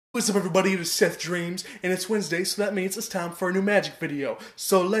What's up everybody, it is Seth Dreams, and it's Wednesday, so that means it's time for a new magic video.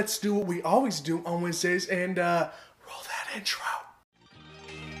 So let's do what we always do on Wednesdays and roll that intro.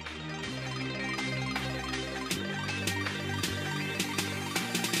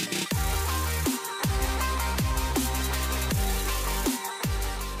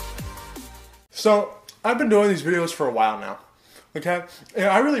 So, I've been doing these videos for a while now. Okay, and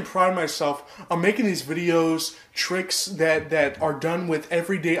I really pride myself on making these videos, tricks that are done with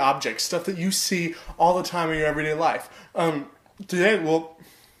everyday objects, stuff that you see all the time in your everyday life. Today, well,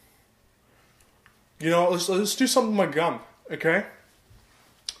 you know, let's do something with my gum, okay?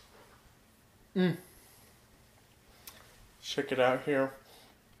 Check it out here.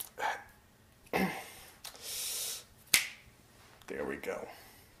 There we go.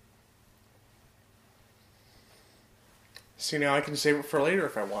 See, now I can save it for later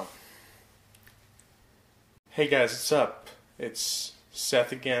if I want. Hey guys, what's up? It's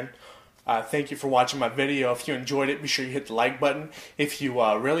Seth again. Thank you for watching my video. If you enjoyed it, be sure you hit the like button. If you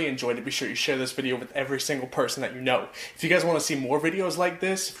really enjoyed it, be sure you share this video with every single person that you know. If you guys want to see more videos like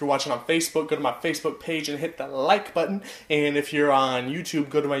this, if you're watching on Facebook, go to my Facebook page and hit the like button. And if you're on YouTube,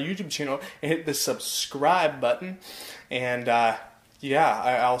 go to my YouTube channel and hit the subscribe button. And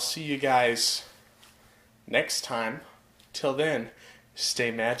yeah, I'll see you guys next time. Till then,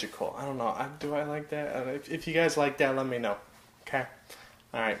 stay magical. I don't know. Do I like that? If you guys like that, let me know. Okay?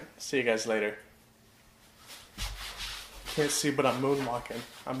 Alright. See you guys later. Can't see, but I'm moonwalking.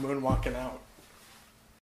 I'm moonwalking out.